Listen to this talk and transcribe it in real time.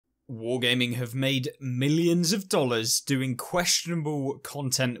Wargaming have made millions of dollars doing questionable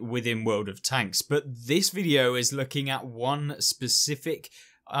content within World of Tanks, but this video is looking at one specific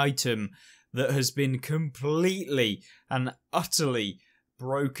item that has been completely and utterly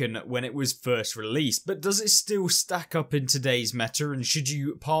broken when it was first released. But does it still stack up in today's meta, and should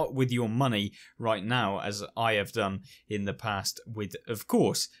you part with your money right now, as I have done in the past with, of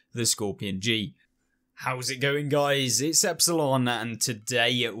course, the Skorpion G? How's it going, guys? It's Epsilon, and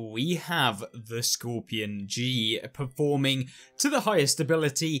today we have the Skorpion G performing to the highest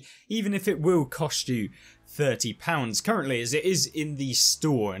ability, even if it will cost you £30 currently, as it is in the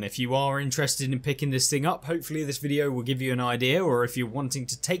store. And if you are interested in picking this thing up, hopefully this video will give you an idea, or if you're wanting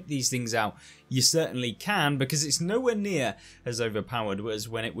to take these things out, you certainly can, because it's nowhere near as overpowered as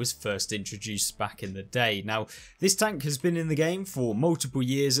when it was first introduced back in the day. Now, this tank has been in the game for multiple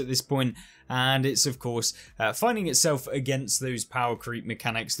years at this point, and it's of course finding itself against those power creep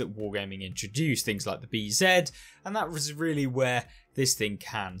mechanics that Wargaming introduced, things like the BZ, and that was really where this thing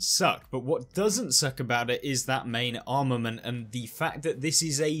can suck. But what doesn't suck about it is that main armament and the fact that this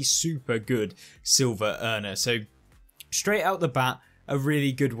is a super good silver earner. So straight out the bat, a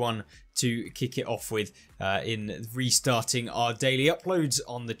really good one to kick it off with in restarting our daily uploads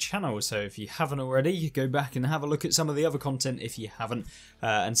on the channel. So if you haven't already, go back and have a look at some of the other content if you haven't,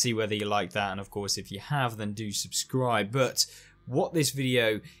 and see whether you like that. And of course, if you have, then do subscribe. But what this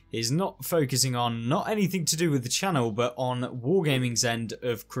video is not focusing on, not anything to do with the channel, but on Wargaming's end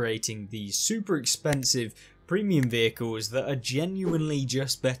of creating these super expensive premium vehicles that are genuinely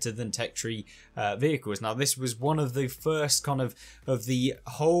just better than tech tree vehicles. Now, this was one of the first of the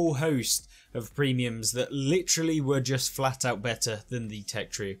whole host of premiums that literally were just flat out better than the tech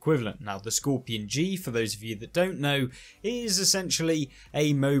tree equivalent. Now, the Skorpion G, for those of you that don't know, is essentially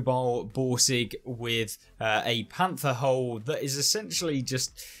a mobile Borsig with a panther hull that is essentially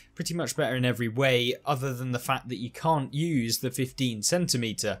just pretty much better in every way, other than the fact that you can't use the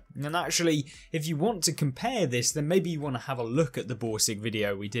 15cm. And actually, if you want to compare this, then maybe you want to have a look at the Borsig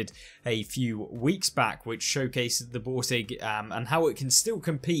video we did a few weeks back, which showcased the Borsig and how it can still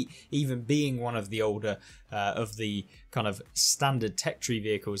compete, even being one of the older of the kind of standard tech tree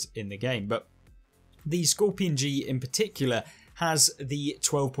vehicles in the game. But the Skorpion G in particular has the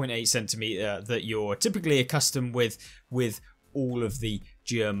 12.8cm that you're typically accustomed with all of the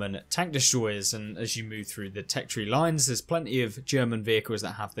German tank destroyers. And as you move through the tech tree lines, there's plenty of German vehicles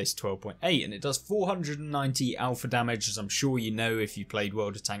that have this 12.8, and it does 490 alpha damage, as I'm sure you know if you played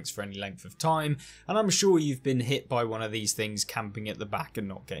World of Tanks for any length of time, and I'm sure you've been hit by one of these things camping at the back and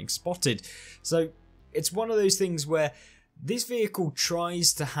not getting spotted. So it's one of those things where this vehicle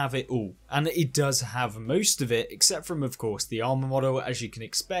tries to have it all, and it does have most of it, except from, of course, the armor model. As you can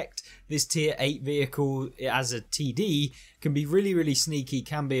expect, this tier 8 vehicle as a TD can be really sneaky,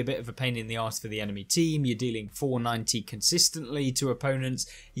 can be a bit of a pain in the arse for the enemy team. You're dealing 490 consistently to opponents.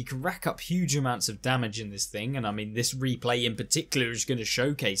 You can rack up huge amounts of damage in this thing, and I mean, this replay in particular is going to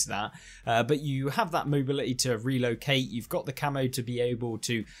showcase that. But you have that mobility to relocate. You've got the camo to be able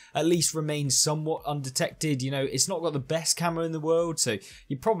to at least remain somewhat undetected. You know, it's not got the best camo in the world, so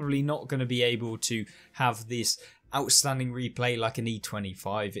you're probably not going to be able to have this outstanding replay like an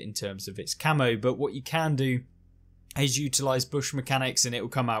E25 in terms of its camo. But what you can do is utilize bush mechanics, and it will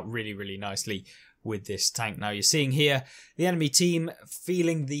come out really nicely with this tank. Now, you're seeing here the enemy team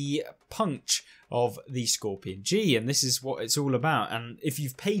feeling the punch of the Skorpion G, and this is what it's all about. And if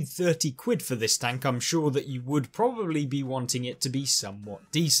you've paid 30 quid for this tank, I'm sure that you would probably be wanting it to be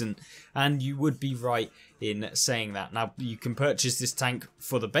somewhat decent, and you would be right in saying that. Now, you can purchase this tank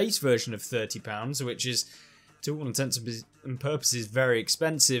for the base version of £30, which is, to all intents and purposes, very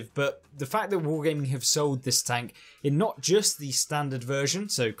expensive. But the fact that Wargaming have sold this tank in not just the standard version,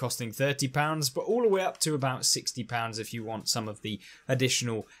 so costing £30, but all the way up to about £60 if you want some of the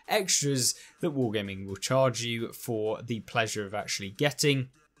additional extras that Wargaming will charge you for the pleasure of actually getting.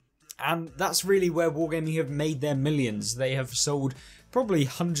 And that's really where Wargaming have made their millions. They have sold probably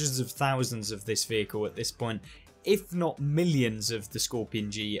hundreds of thousands of this vehicle at this point, if not millions of the Skorpion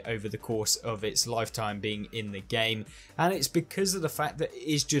G over the course of its lifetime being in the game. And it's because of the fact that it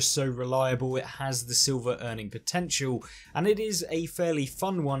is just so reliable. It has the silver earning potential, and it is a fairly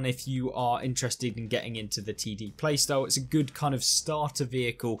fun one if you are interested in getting into the TD playstyle. It's a good kind of starter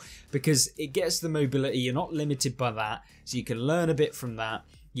vehicle because it gets the mobility. You're not limited by that, so you can learn a bit from that.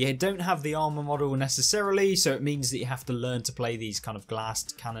 You don't have the armor model necessarily, so it means that you have to learn to play these kind of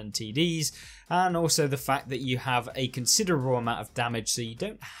glassed cannon TDs, and also the fact that you have a considerable amount of damage, so you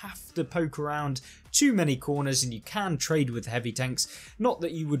don't have to poke around too many corners and you can trade with heavy tanks. Not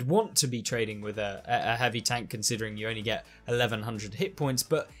that you would want to be trading with a heavy tank considering you only get 1100 hit points,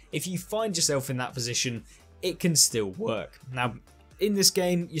 but if you find yourself in that position, it can still work. Now, in this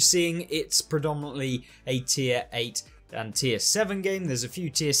game, you're seeing it's predominantly a tier 8 and tier 7 game. There's a few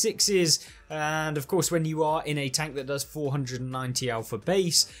tier 6s, and of course when you are in a tank that does 490 alpha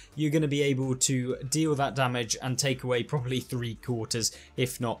base, you're going to be able to deal that damage and take away probably 3/4,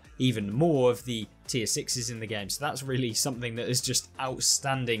 if not even more, of the tier 6s in the game. So that's really something that is just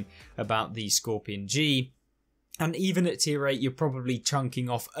outstanding about the Skorpion G. And even at tier 8, you're probably chunking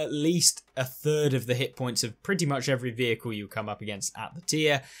off at least a third of the hit points of pretty much every vehicle you come up against at the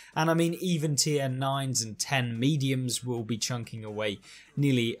tier. And I mean, even tier 9s and 10 mediums will be chunking away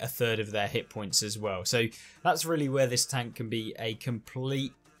nearly a third of their hit points as well. So that's really where this tank can be a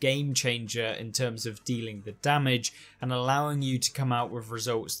complete game changer in terms of dealing the damage and allowing you to come out with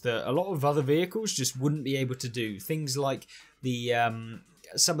results that a lot of other vehicles just wouldn't be able to do. Things like the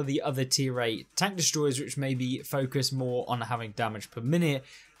some of the other tier 8 tank destroyers, which maybe focus more on having damage per minute,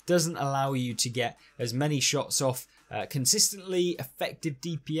 doesn't allow you to get as many shots off consistently effective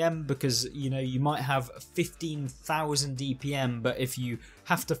DPM, because you might have 15,000 DPM, but if you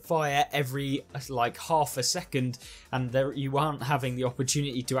have to fire every like half a second and you aren't having the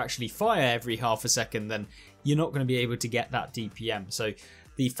opportunity to actually fire every half a second, then you're not going to be able to get that DPM. So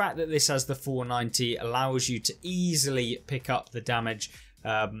the fact that this has the 490 allows you to easily pick up the damage.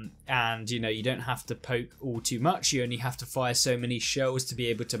 And you don't have to poke all too much. You only have to fire so many shells to be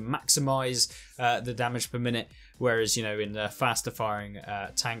able to maximize the damage per minute, whereas in the faster firing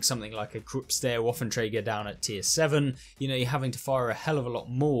tank, something like a Kruppstair Waffenträger down at tier 7, you're having to fire a hell of a lot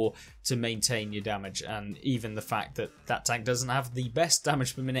more to maintain your damage. And even the fact that that tank doesn't have the best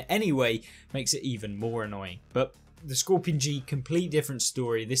damage per minute anyway makes it even more annoying. But the Skorpion G, complete different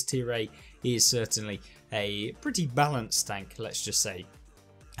story. This tier 8 is certainly a pretty balanced tank, let's just say.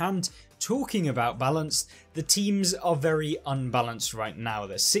 And talking about balance, the teams are very unbalanced right now.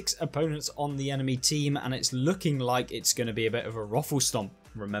 There's 6 opponents on the enemy team, and it's looking like it's going to be a bit of a ruffle stomp.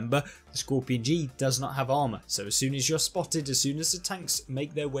 Remember, the Skorpion G does not have armor, so as soon as you're spotted, as soon as the tanks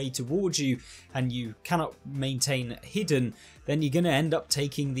make their way towards you and you cannot maintain hidden, then you're going to end up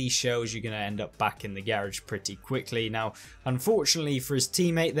taking these shells. You're going to end up back in the garage pretty quickly. Now, unfortunately for his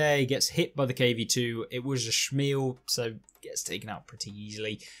teammate there, he gets hit by the KV2. It was a schmeal, so gets taken out pretty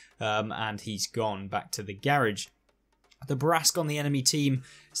easily, and he's gone back to the garage. The Brask on the enemy team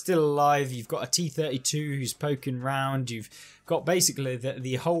still alive. You've got a T-32 who's poking round. You've got basically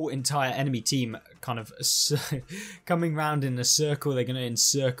the whole entire enemy team kind of coming round in a circle. They're going to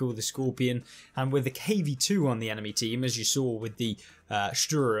encircle the Skorpion. And with the KV2 on the enemy team, as you saw with the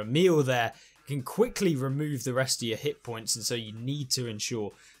Stura Emil there, you can quickly remove the rest of your hit points. And so you need to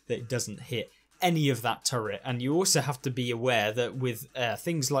ensure that it doesn't hit any of that turret. And you also have to be aware that with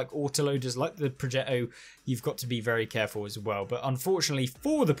things like autoloaders like the Progetto, you've got to be very careful as well. But unfortunately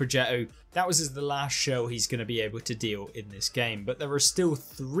for the Progetto, that was the last shell he's going to be able to deal in this game. But there are still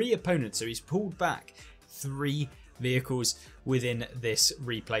 3 opponents, so he's pulled back 3 vehicles within this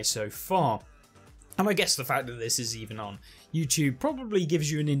replay so far. And I guess the fact that this is even on YouTube probably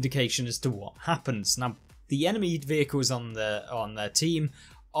gives you an indication as to what happens. Now, the enemy vehicles on their team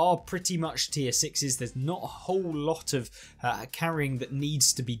are pretty much tier 6s. There's not a whole lot of carrying that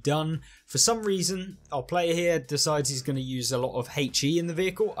needs to be done. For some reason, our player here decides he's going to use a lot of HE in the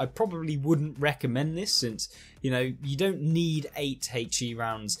vehicle. I probably wouldn't recommend this, since you don't need 8 HE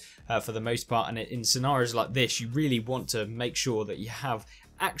rounds for the most part, and in scenarios like this you really want to make sure that you have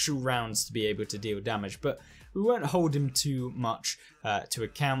actual rounds to be able to deal damage. But we won't hold him too much to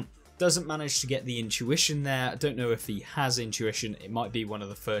account. Doesn't manage to get the intuition there. I don't know if he has intuition. It might be one of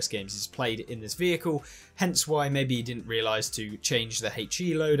the first games he's played in this vehicle, hence why maybe he didn't realise to change the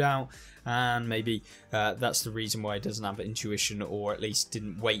HE loadout, and maybe that's the reason why he doesn't have intuition, or at least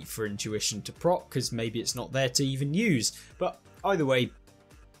didn't wait for intuition to proc, because maybe it's not there to even use. But either way,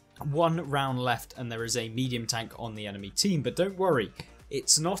 1 round left and there is a medium tank on the enemy team. But don't worry,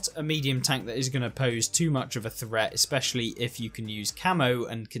 it's not a medium tank that is going to pose too much of a threat, especially if you can use camo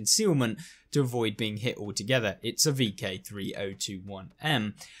and concealment to avoid being hit altogether. It's a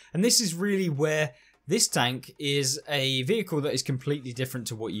VK3021M. And this is really where this tank is a vehicle that is completely different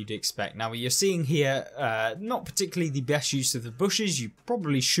to what you'd expect. Now, you're seeing here not particularly the best use of the bushes. You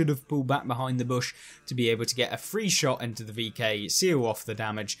probably should have pulled back behind the bush to be able to get a free shot into the VK, seal off the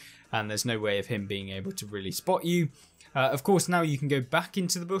damage, and there's no way of him being able to really spot you. Of course, now you can go back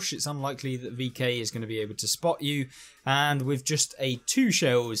into the bush. It's unlikely that VK is going to be able to spot you. And with just 2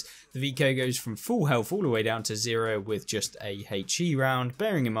 shells, the VK goes from full health all the way down to 0 with just a HE round.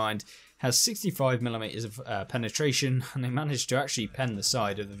 Bearing in mind, has 65mm of penetration, and they managed to actually pen the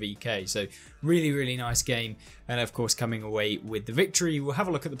side of the VK. So really, really nice game, and of course coming away with the victory. We'll have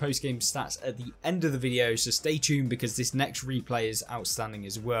a look at the post-game stats at the end of the video, so stay tuned because this next replay is outstanding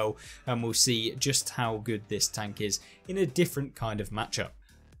as well, and we'll see just how good this tank is in a different kind of matchup.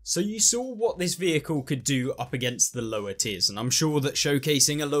 So you saw what this vehicle could do up against the lower tiers, and I'm sure that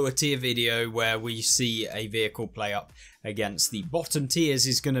showcasing a lower tier video where we see a vehicle play up against the bottom tiers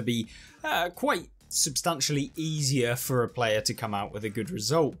is going to be quite substantially easier for a player to come out with a good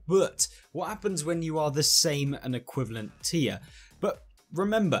result. But what happens when you are the same and equivalent tier? But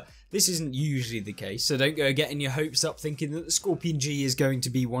remember, this isn't usually the case, so don't go getting your hopes up thinking that the Skorpion G is going to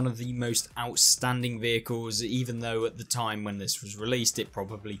be one of the most outstanding vehicles, even though at the time when this was released it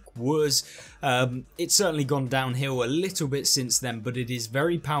probably was. It's certainly gone downhill a little bit since then, but it is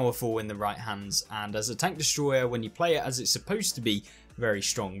very powerful in the right hands, and as a tank destroyer, when you play it as it's supposed to be, very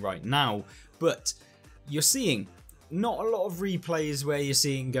strong right now. But you're seeing not a lot of replays where you're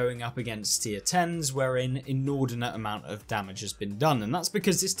seeing going up against tier 10s wherein inordinate amount of damage has been done, and that's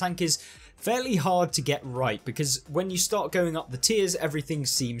because this tank is fairly hard to get right, because when you start going up the tiers everything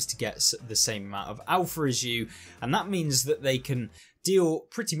seems to get the same amount of alpha as you, and that means that they can deal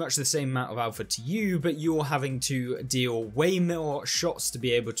pretty much the same amount of alpha to you, but you're having to deal way more shots to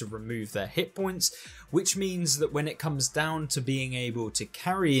be able to remove their hit points, which means that when it comes down to being able to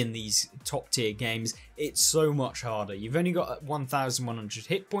carry in these top tier games, it's so much harder. You've only got 1,100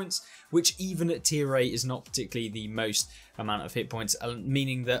 hit points, which even at tier 8 is not particularly the most amount of hit points,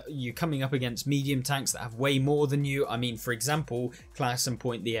 meaning that you're coming up against medium tanks that have way more than you. I mean, for example, Class and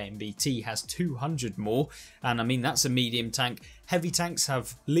Point the AMBT has 200 more, and I mean that's a medium tank. Heavy tanks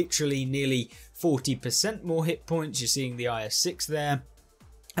have literally nearly 40% more hit points. You're seeing the IS-6 there.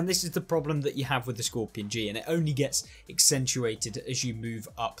 And this is the problem that you have with the Skorpion G, and it only gets accentuated as you move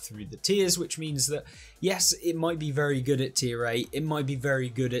up through the tiers, which means that, yes, it might be very good at tier 8, it might be very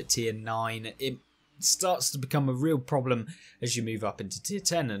good at tier 9, it starts to become a real problem as you move up into tier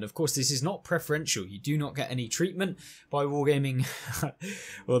 10, and of course this is not preferential. You do not get any treatment by wargaming,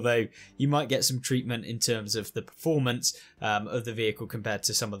 although you might get some treatment in terms of the performance of the vehicle compared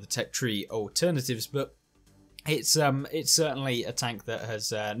to some of the tech tree alternatives, but it's certainly a tank that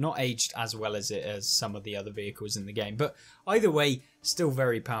has not aged as well as it as some of the other vehicles in the game. But either way, still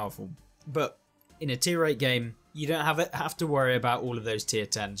very powerful. But in a tier 8 game, you don't have to worry about all of those tier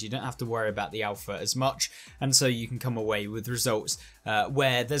 10s. You don't have to worry about the alpha as much, and so you can come away with results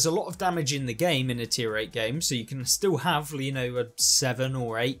where there's a lot of damage in the game in a tier 8 game, so you can still have, you know, a 7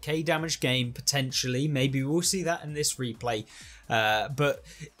 or 8k damage game potentially. Maybe we'll see that in this replay, but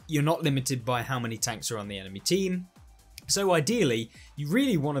you're not limited by how many tanks are on the enemy team. So ideally, you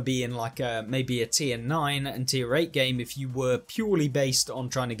really want to be in like maybe a tier 9 and tier 8 game if you were purely based on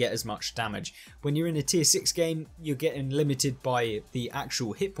trying to get as much damage. When you're in a tier 6 game, you're getting limited by the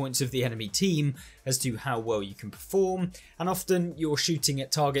actual hit points of the enemy team as to how well you can perform, and often you're shooting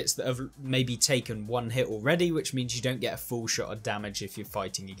at targets that have maybe taken one hit already, which means you don't get a full shot of damage if you're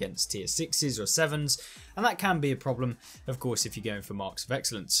fighting against tier 6s or 7s, and that can be a problem, of course, if you're going for marks of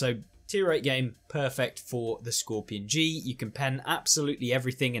excellence. So tier 8 game, perfect for the Skorpion G. You can pen absolutely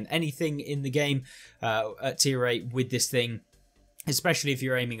everything and anything in the game at tier 8 with this thing, especially if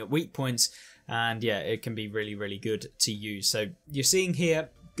you're aiming at weak points, and yeah, it can be really, really good to use. So you're seeing here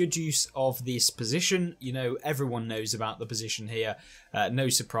good use of this position. You know, everyone knows about the position here, no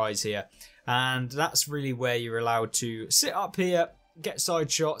surprise here, and that's really where you're allowed to sit up here, get side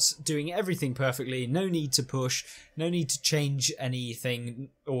shots, doing everything perfectly. No need to push, no need to change anything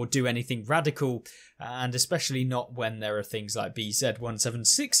or do anything radical, and especially not when there are things like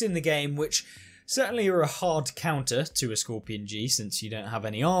BZ-176 in the game, which certainly are a hard counter to a Skorpion G, since you don't have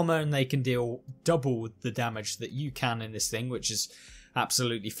any armor and they can deal double the damage that you can in this thing, which is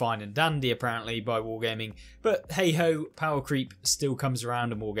absolutely fine and dandy apparently by wargaming. But hey ho, power creep still comes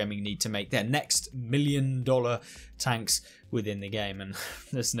around, and wargaming need to make their next $1 million tanks within the game, and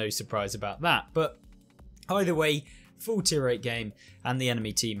there's no surprise about that. But either way, full tier 8 game, and the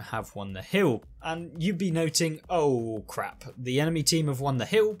enemy team have won the hill. And you'd be noting, oh crap, the enemy team have won the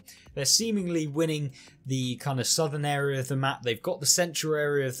hill. They're seemingly winning the kind of southern area of the map. They've got the central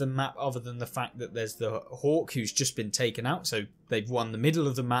area of the map, other than the fact that there's the Hawk who's just been taken out, so they've won the middle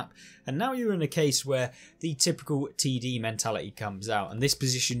of the map. And now you're in a case where the typical TD mentality comes out, and this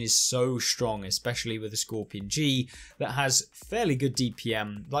position is so strong, especially with the Skorpion G that has fairly good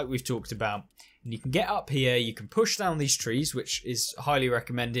DPM, like we've talked about. And you can get up here, you can push down these trees, which is highly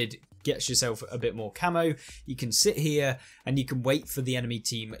recommended. Gets yourself a bit more camo. You can sit here and you can wait for the enemy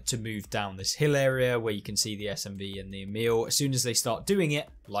team to move down this hill area where you can see the SMV and the Emil. As soon as they start doing it,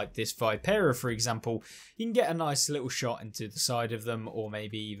 like this Vipera for example, you can get a nice little shot into the side of them, or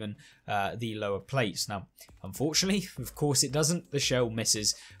maybe even the lower plates. Now, unfortunately, of course it doesn't. The shell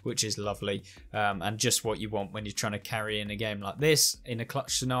misses, which is lovely, and just what you want when you're trying to carry in a game like this in a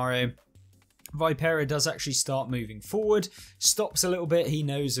clutch scenario. Vipera does actually start moving forward, stops a little bit. He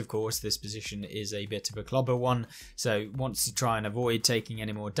knows, of course, this position is a bit of a clubber one, so wants to try and avoid taking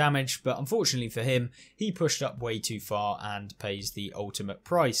any more damage. But unfortunately for him, he pushed up way too far and pays the ultimate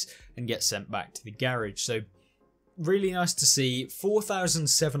price and gets sent back to the garage. So really nice to see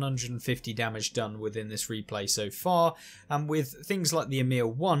 4,750 damage done within this replay so far, and with things like the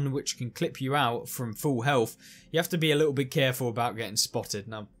Emil 1, which can clip you out from full health, you have to be a little bit careful about getting spotted.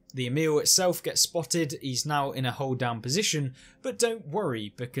 Now, the Emil itself gets spotted, he's now in a hold down position, but don't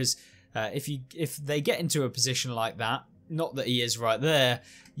worry, because if they get into a position like that, not that he is right there,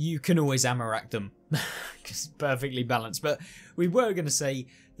 you can always ammo rack them. It's perfectly balanced. But we were going to say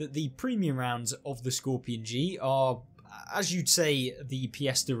that the premium rounds of the Scorpion G are, as you'd say, the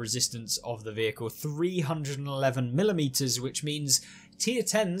pièce de resistance of the vehicle, 311mm, which means Tier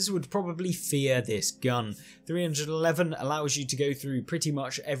 10s would probably fear this gun. 311 allows you to go through pretty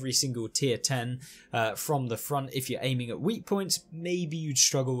much every single Tier 10 from the front. If you're aiming at weak points, maybe you'd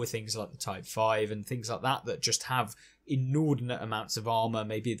struggle with things like the Type 5 and things like that just have inordinate amounts of armor,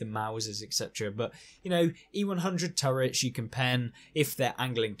 maybe the Mausers, etc. But, you know, E100 turrets you can pen if they're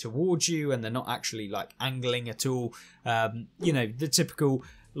angling towards you and they're not actually like angling at all. You know, the typical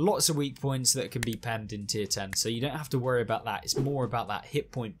lots of weak points that can be penned in Tier 10, so you don't have to worry about that. It's more about that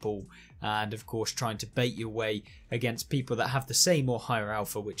hit point pool and, of course, trying to bait your way against people that have the same or higher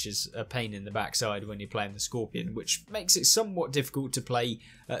alpha, which is a pain in the backside when you're playing the Scorpion, which makes it somewhat difficult to play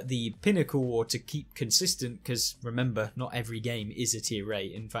at the pinnacle or to keep consistent, because remember, not every game is a Tier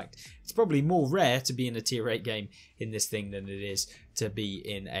 8. In fact, it's probably more rare to be in a Tier 8 game in this thing than it is to be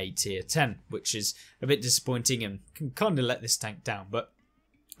in a Tier 10, which is a bit disappointing and can kind of let this tank down. But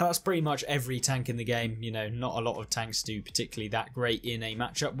that's pretty much every tank in the game. You know, not a lot of tanks do particularly that great in a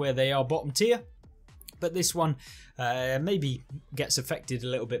matchup where they are bottom tier. But this one maybe gets affected a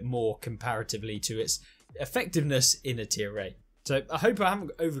little bit more comparatively to its effectiveness in a Tier 8. So I hope I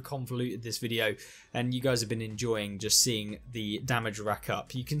haven't over-convoluted this video and you guys have been enjoying just seeing the damage rack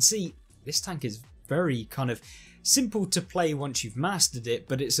up. You can see this tank is very kind of simple to play once you've mastered it,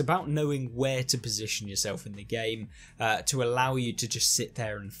 but it's about knowing where to position yourself in the game to allow you to just sit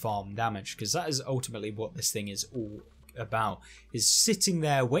there and farm damage, because that is ultimately what this thing is all about, is sitting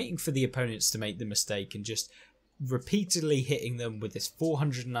there waiting for the opponents to make the mistake and just repeatedly hitting them with this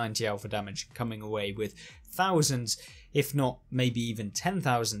 490 alpha damage, coming away with thousands, if not maybe even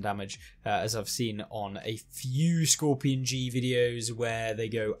 10,000 damage, as I've seen on a few Scorpion G videos where they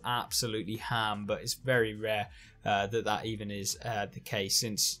go absolutely ham, but it's very rare that even is the case,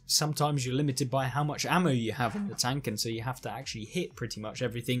 since sometimes you're limited by how much ammo you have in the tank, and so you have to actually hit pretty much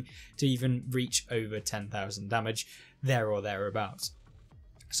everything to even reach over 10,000 damage, there or thereabouts.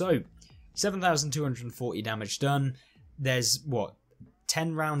 So 7,240 damage done. There's what,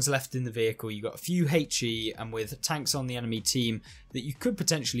 10 rounds left in the vehicle. You've got a few HE, and with tanks on the enemy team that you could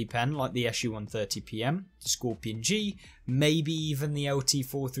potentially pen, like the SU-130PM, Scorpion G, maybe even the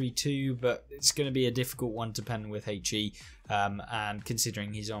LT-432, but it's going to be a difficult one to pen with HE, and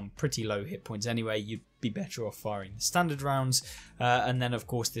considering he's on pretty low hit points anyway, you'd be better off firing the standard rounds. And then, of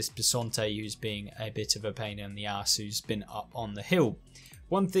course, this Bisonte, who's being a bit of a pain in the ass, who's been up on the hill.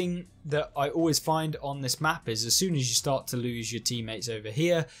 One thing that I always find on this map is as soon as you start to lose your teammates over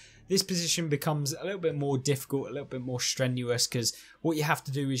here, this position becomes a little bit more difficult, a little bit more strenuous, because what you have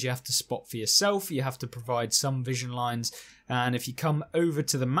to do is you have to spot for yourself, you have to provide some vision lines, and if you come over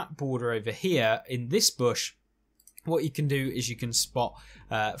to the map border over here in this bush, what you can do is you can spot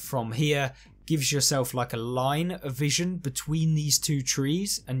from here. Gives yourself like a line of vision between these two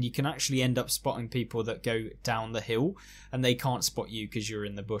trees, and you can actually end up spotting people that go down the hill and they can't spot you because you're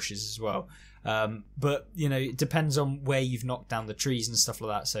in the bushes as well. But you know, it depends on where you've knocked down the trees and stuff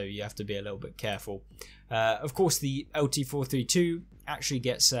like that, so you have to be a little bit careful. Of course, the LT-432 actually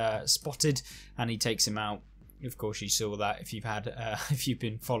gets spotted and he takes him out. Of course, you saw that if you've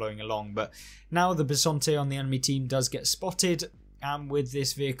been following along. But now the Bisonte on the enemy team does get spotted. And with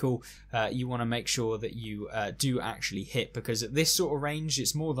this vehicle, you want to make sure that you do actually hit, because at this sort of range,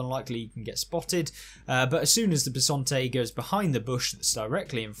 it's more than likely you can get spotted. But as soon as the Bisonte goes behind the bush that's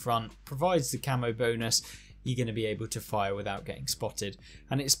directly in front, provides the camo bonus, you're going to be able to fire without getting spotted.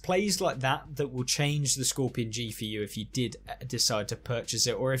 And it's plays like that that will change the Skorpion G for you if you did decide to purchase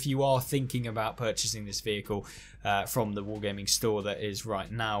it, or if you are thinking about purchasing this vehicle from the Wargaming store that is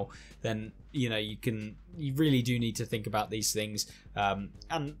right now. Then you really do need to think about these things.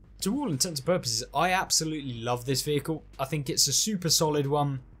 And to all intents and purposes, I absolutely love this vehicle. I think it's a super solid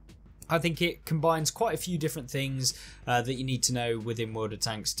one. I think it combines quite a few different things that you need to know within World of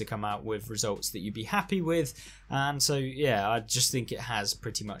Tanks to come out with results that you'd be happy with. And so, yeah, I just think it has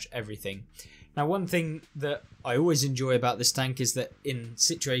pretty much everything. Now, one thing that I always enjoy about this tank is that in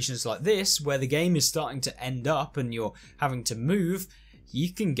situations like this, where the game is starting to end up and you're having to move,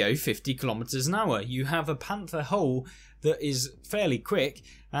 you can go 50 kilometers an hour. You have a Panther hull that is fairly quick,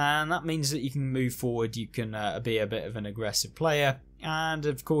 and that means that you can move forward. You can be a bit of an aggressive player. And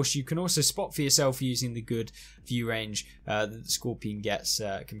of course you can also spot for yourself using the good view range that the Skorpion gets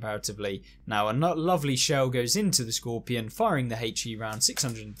comparatively. Now a lovely shell goes into the Skorpion, firing the HE round,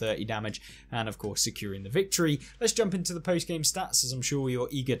 630 damage, and of course securing the victory. Let's jump into the post-game stats, as I'm sure you're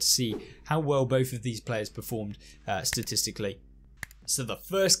eager to see how well both of these players performed statistically. So the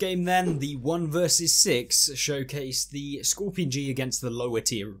first game then, the 1 versus 6, showcased the Skorpion G against the lower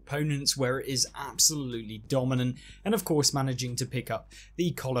tier opponents, where it is absolutely dominant, and of course managing to pick up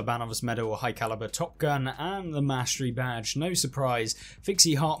the Kolobanov's Medal High Caliber Top Gun and the Mastery Badge. No surprise,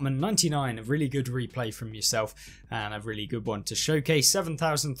 Fixie Hartman 99, a really good replay from yourself, and a really good one to showcase.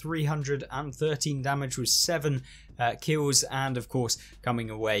 7,313 damage with 7 kills, and of course coming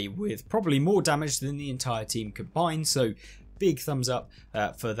away with probably more damage than the entire team combined, so big thumbs up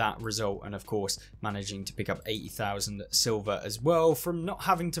for that result, and of course managing to pick up 80,000 silver as well from not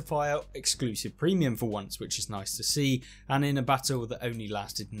having to fire exclusive premium for once, which is nice to see, and in a battle that only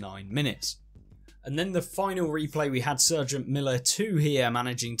lasted 9 minutes. And then the final replay, we had Sergeant Miller 2 here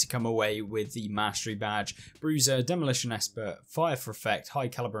managing to come away with the Mastery Badge, Bruiser, Demolition Expert, Fire for Effect, High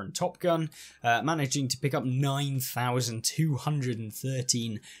Caliber and Top Gun, managing to pick up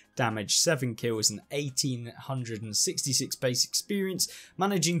 9,213 damage, 7 kills and 1,866 base experience,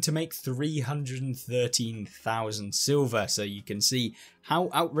 managing to make 313,000 silver. So you can see how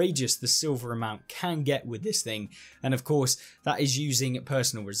outrageous the silver amount can get with this thing, and of course that is using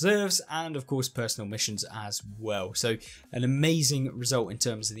personal reserves and of course personal missions as well. So an amazing result in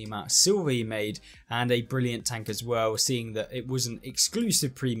terms of the amount of silver he made, and a brilliant tank as well, seeing that it was an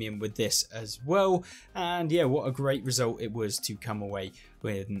exclusive premium with this as well. And yeah, what a great result it was to come away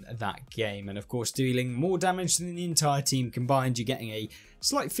with that game, and of course dealing more damage than the entire team combined. You're getting a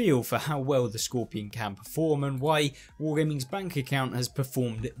slight feel for how well the Skorpion can perform and why Wargaming's bank account has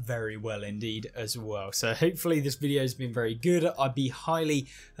performed very well indeed as well. So hopefully this video has been very good. I'd be highly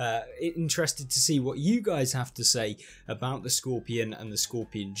interested to see what you guys have to say about the Skorpion and the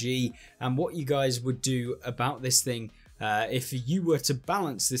Skorpion G, and what you guys would do about this thing. If you were to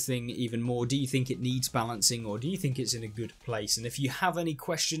balance this thing even more, do you think it needs balancing, or do you think it's in a good place? And if you have any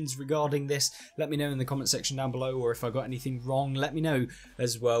questions regarding this, let me know in the comment section down below, or if I got anything wrong, let me know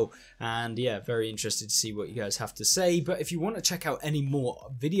as well. And yeah, very interested to see what you guys have to say. But if you want to check out any more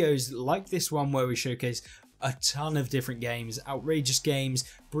videos like this one, where we showcase a ton of different games, outrageous games,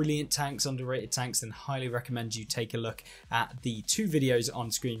 brilliant tanks, underrated tanks, then highly recommend you take a look at the 2 videos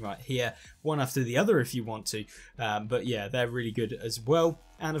on screen right here, one after the other if you want to, but yeah, they're really good as well.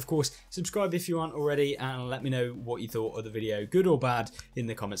 And of course subscribe if you aren't already, and let me know what you thought of the video, good or bad, in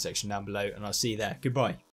the comment section down below, and I'll see you there. Goodbye.